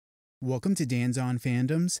Welcome to Dan's On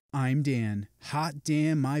Fandoms. I'm Dan. Hot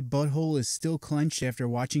damn, my butthole is still clenched after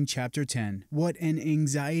watching Chapter 10. What an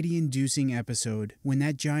anxiety-inducing episode. When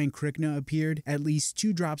that giant krykna appeared, at least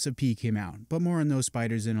 2 drops of pee came out, but more on those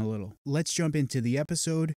spiders in a little. Let's jump into the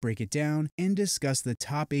episode, break it down, and discuss the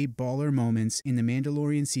top 8 baller moments in the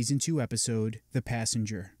Mandalorian Season 2 episode, The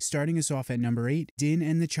Passenger. Starting us off at number 8, Din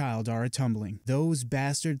and the child are a-tumbling. Those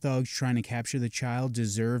bastard thugs trying to capture the child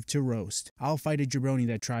deserve to roast. I'll fight a jabroni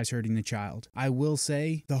that tries hurting the child. I will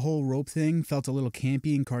say, the whole rope thing felt a little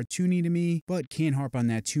campy and cartoony to me, but can't harp on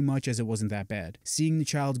that too much as it wasn't that bad. Seeing the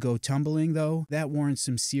child go tumbling though, that warrants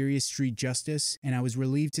some serious street justice, and I was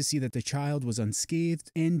relieved to see that the child was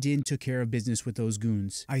unscathed and Din took care of business with those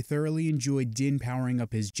goons. I thoroughly enjoyed Din powering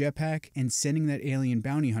up his jetpack and sending that alien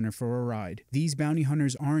bounty hunter for a ride. These bounty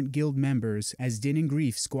hunters aren't guild members, as Din and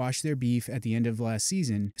Greef squashed their beef at the end of last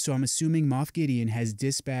season, so I'm assuming Moff Gideon has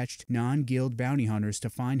dispatched non-guild bounty hunters to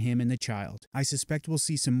find him and the child. I suspect we'll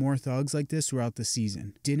see some more thugs like this throughout the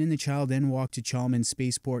season. Din and the child then walk to Chalmun's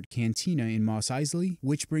spaceport cantina in Mos Eisley,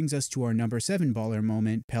 which brings us to our number 7 baller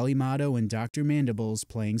moment, Peli Motto and Dr. Mandibles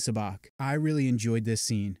playing sabacc. I really enjoyed this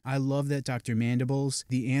scene. I love that Dr. Mandibles,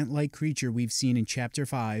 the ant-like creature we've seen in Chapter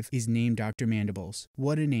 5, is named Dr. Mandibles.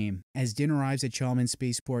 What a name. As Din arrives at Chalmun's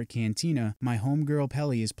spaceport cantina, my homegirl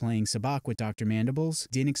Peli is playing sabacc with Dr. Mandibles.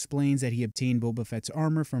 Din explains that he obtained Boba Fett's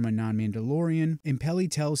armor from a non-Mandalorian, and Peli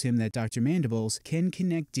tells him that Dr. Mandibles can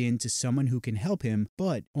connect Din to someone who can help him,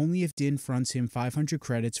 but only if Din fronts him 500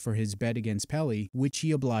 credits for his bet against Peli, which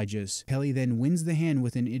he obliges. Peli then wins the hand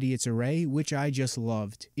with an Idiot's Array, which I just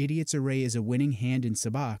loved. Idiot's Array is a winning hand in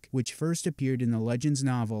sabacc, which first appeared in the Legends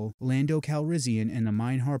novel Lando Calrissian and the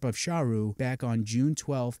Mine Harp of Sharu back on June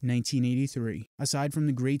 12, 1983. Aside from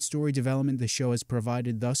the great story development the show has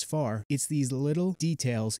provided thus far, it's these little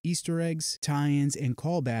details, Easter eggs, tie-ins, and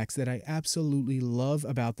callbacks that I absolutely love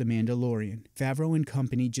about The Mandalorian. Favreau and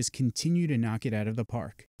company just continue to knock it out of the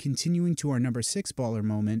park. Continuing to our number 6 baller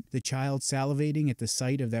moment, the child salivating at the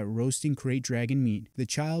sight of that roasting crate dragon meat. The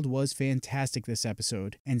child was fantastic this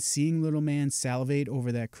episode, and seeing little man salivate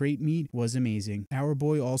over that crate meat was amazing. Our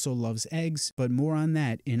boy also loves eggs, but more on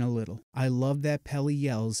that in a little. I love that Peli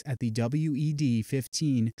yells at the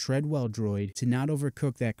WED-15 Treadwell droid to not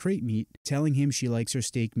overcook that crate meat, telling him she likes her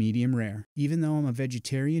steak medium rare. Even though I'm a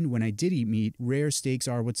vegetarian, when I did eat meat, rare steaks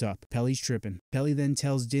are what's up. Peli's tripping. Peli then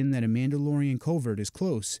tells Din that a Mandalorian Covert is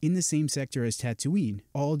close, in the same sector as Tatooine.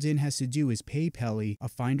 All Din has to do is pay Peli a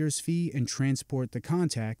finder's fee and transport the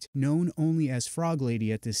contact, known only as Frog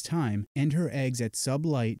Lady at this time, and her eggs at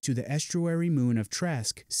sublight to the estuary moon of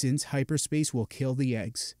Trask, since hyperspace will kill the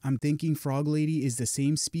eggs. I'm thinking Frog Lady is the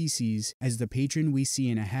same species as the patron we see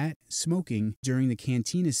in a hat, smoking, during the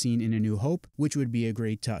cantina scene in A New Hope, which would be a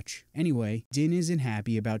great touch. Anyway, Din isn't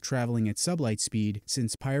happy about traveling at sublight speed,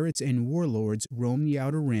 since pirates and warlords roam the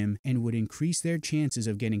Outer Rim and would increase their chances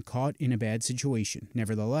of getting caught in a bad situation.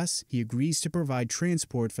 Nevertheless, he agrees to provide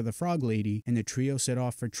transport for the Frog Lady, and the trio set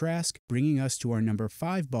off for Trask, bringing us to our number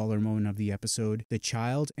 5 baller moment of the episode, the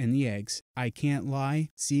child and the eggs. I can't lie,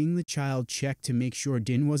 seeing the child check to make sure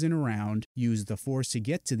Din wasn't around, use the Force to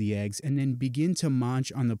get to the eggs, and then begin to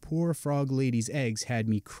munch on the poor Frog Lady's eggs had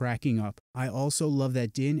me cracking up. I also love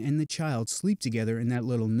that Din and the child sleep together in that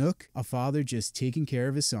little nook, a father just taking care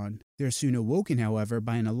of his son. They're soon awoken, however,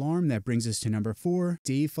 by an alarm that brings us to number 4,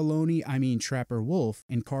 Dave Filoni, Trapper Wolf,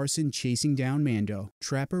 and Carson chasing down Mando.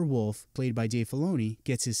 Trapper Wolf, played by Dave Filoni,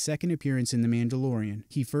 gets his second appearance in The Mandalorian.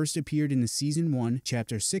 He first appeared in the Season 1,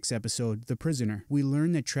 Chapter 6 episode, The Prisoner. We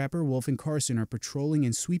learn that Trapper Wolf and Carson are patrolling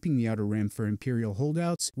and sweeping the Outer Rim for Imperial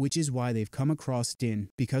holdouts, which is why they've come across Din.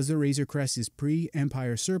 Because the Razor Crest is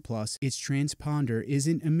pre-Empire surplus, its transponder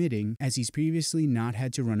isn't emitting, as he's previously not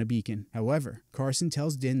had to run a beacon. However, Carson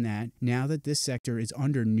tells Din that, now that this sector is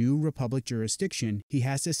under New Republic jurisdiction, he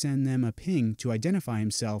has to send them a ping to identify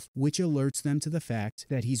himself, which alerts them to the fact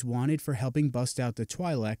that he's wanted for helping bust out the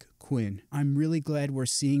Twi'lek, Quinn. I'm really glad we're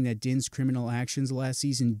seeing that Din's criminal actions last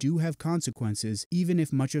season do have consequences, even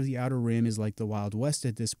if much of the Outer Rim is like the Wild West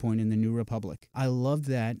at this point in the New Republic. I love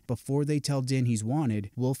that, before they tell Din he's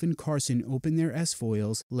wanted, Wolf and Carson open their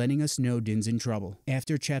S-foils, letting us know Din's in trouble.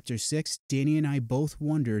 After Chapter 6, Danny and I both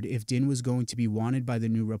wondered if Din was going to be wanted by the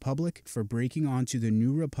New Republic for breaking onto the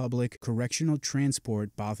New Republic correctional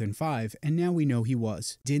transport Bothan 5, and now we know he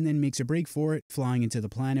was. Din then makes a break for it, flying into the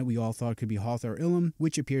planet we all thought could be Hoth or Ilum,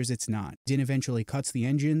 which appears at it's not. Din eventually cuts the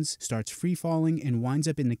engines, starts free-falling, and winds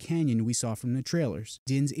up in the canyon we saw from the trailers.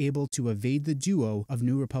 Din's able to evade the duo of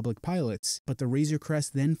New Republic pilots, but the Razor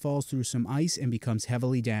Crest then falls through some ice and becomes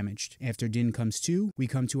heavily damaged. After Din comes to, we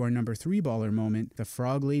come to our number 3 baller moment. The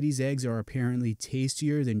Frog Lady's eggs are apparently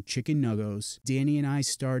tastier than chicken nuggos. Danny and I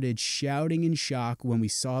started shouting in shock when we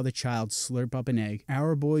saw the child slurp up an egg.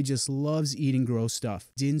 Our boy just loves eating gross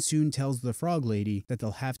stuff. Din soon tells the Frog Lady that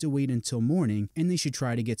they'll have to wait until morning and they should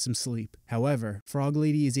try to get some sleep. However, Frog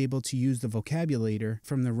Lady is able to use the vocabulator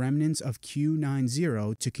from the remnants of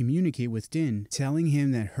Q90 to communicate with Din, telling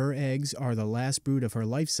him that her eggs are the last brood of her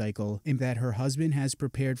life cycle and that her husband has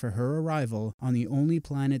prepared for her arrival on the only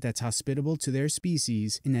planet that's hospitable to their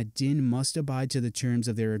species, and that Din must abide to the terms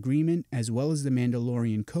of their agreement as well as the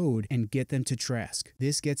Mandalorian Code and get them to Trask.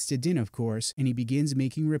 This gets to Din, of course, and he begins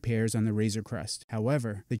making repairs on the Razor Crest.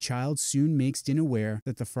 However, the child soon makes Din aware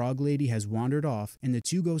that the Frog Lady has wandered off, and the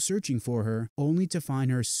two go searching for her, only to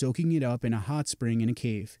find her soaking it up in a hot spring in a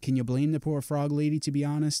cave. Can you blame the poor Frog Lady, to be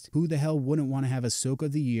honest? Who the hell wouldn't want to have a soak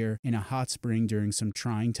of the year in a hot spring during some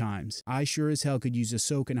trying times? I sure as hell could use a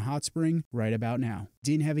soak in a hot spring right about now.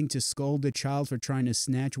 Din having to scold the child for trying to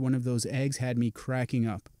snatch one of those eggs had me cracking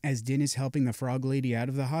up. As Din is helping the Frog Lady out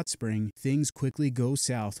of the hot spring, things quickly go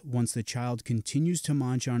south once the child continues to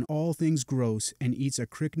munch on all things gross and eats a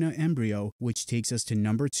krykna embryo, which takes us to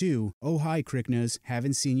number 2. Oh hi kryknas,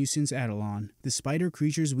 haven't seen you since Adelon. The spider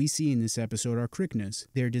creatures we see in this episode are kryknas.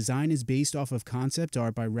 Their design is based off of concept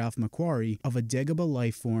art by Ralph McQuarrie of a Dagobah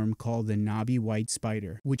life form called the knobby white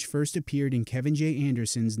spider, which first appeared in Kevin J.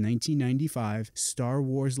 Anderson's 1995 Star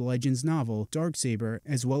Wars Legends novel Darksaber,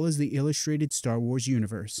 as well as the illustrated Star Wars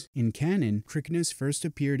universe. In canon, kryknas first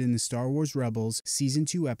appeared in the Star Wars Rebels Season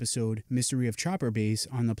 2 episode Mystery of Chopper Base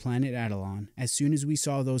on the planet Adelon. As soon as we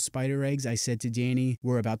saw those spider eggs, I said to Danny,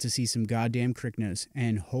 we're about to see some goddamn kryknas,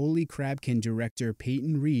 and holy crap can director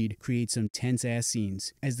Peyton Reed create some tense ass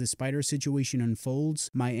scenes. As the spider situation unfolds,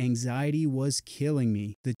 my anxiety was killing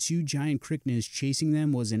me. The two giant kryknas chasing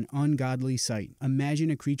them was an ungodly sight. Imagine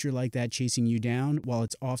a creature like that chasing you down while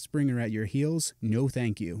its offspring are at your heels. No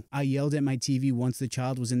thank you. I yelled at my TV once the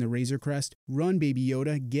child was in the Razor Crest, "Run, Baby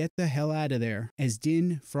Yoda, get the hell out of there." As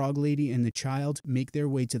Din, Frog Lady, and the child make their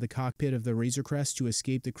way to the cockpit of the Razor Crest to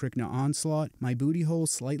escape the krykna onslaught, my booty hole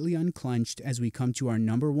slightly unclenched as we come to our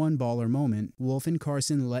number 1 baller moment. Wolf and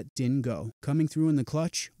Carson let Din go. Coming through in the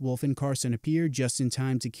clutch, Wolf and Carson appear just in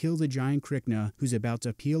time to kill the giant krykna who's about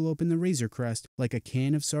to peel open the Razor Crest like a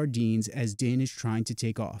can of sardines as Din is trying to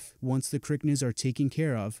take off. Once the kryknas are taken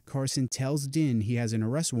care of, Carson tells Din he has an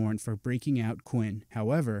arrest warrant for breaking out Quinn.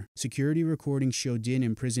 However, security recordings show Din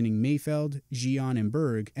imprisoning Mayfeld, Xion, and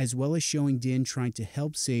Berg, as well as showing Din trying to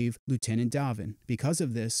help save Lieutenant Davin. Because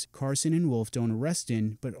of this, Carson and Wolf don't arrest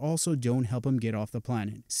Din, but also don't help him get off the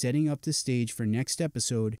planet, setting up the stage for next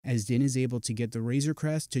episode as Din is able to get the Razor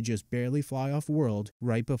Crest to just barely fly off world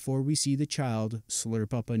right before we see the child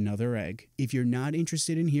slurp up another egg. If you're not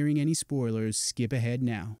interested in hearing any spoilers, skip ahead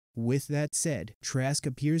now. With that said, Trask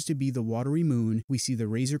appears to be the watery moon we see the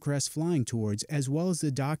Razor Crest flying towards, as well as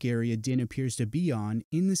the dock area Din appears to be on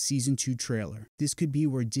in the Season 2 trailer. This could be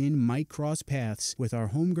where Din might cross paths with our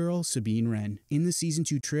homegirl Sabine Wren. In the Season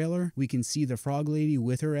 2 trailer, we can see the Frog Lady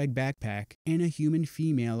with her egg backpack, and a human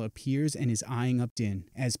female appears and is eyeing up Din.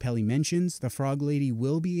 As Peli mentions, the Frog Lady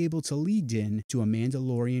will be able to lead Din to a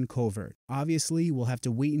Mandalorian Covert. Obviously, we'll have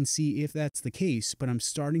to wait and see if that's the case, but I'm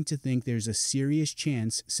starting to think there's a serious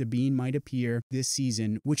chance Sabine might appear this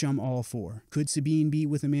season, which I'm all for. Could Sabine be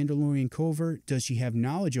with a Mandalorian Covert? Does she have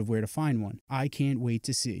knowledge of where to find one? I can't wait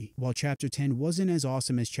to see. While Chapter 10 wasn't as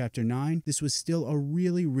awesome as Chapter 9, this was still a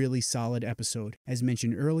really solid episode. As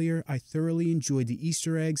mentioned earlier, I thoroughly enjoyed the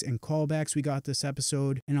Easter eggs and callbacks we got this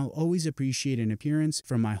episode, and I'll always appreciate an appearance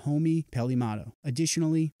from my homie Peli Motto.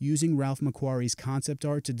 Additionally, using Ralph McQuarrie's concept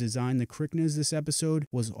art to design the kryknas this episode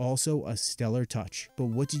was also a stellar touch. But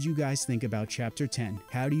what did you guys think about Chapter 10?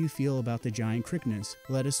 How do you feel about the giant kryknas?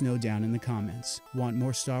 Let us know down in the comments. Want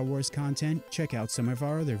more Star Wars content? Check out some of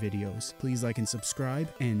our other videos. Please like and subscribe,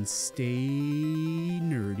 and stay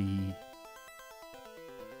nerdy.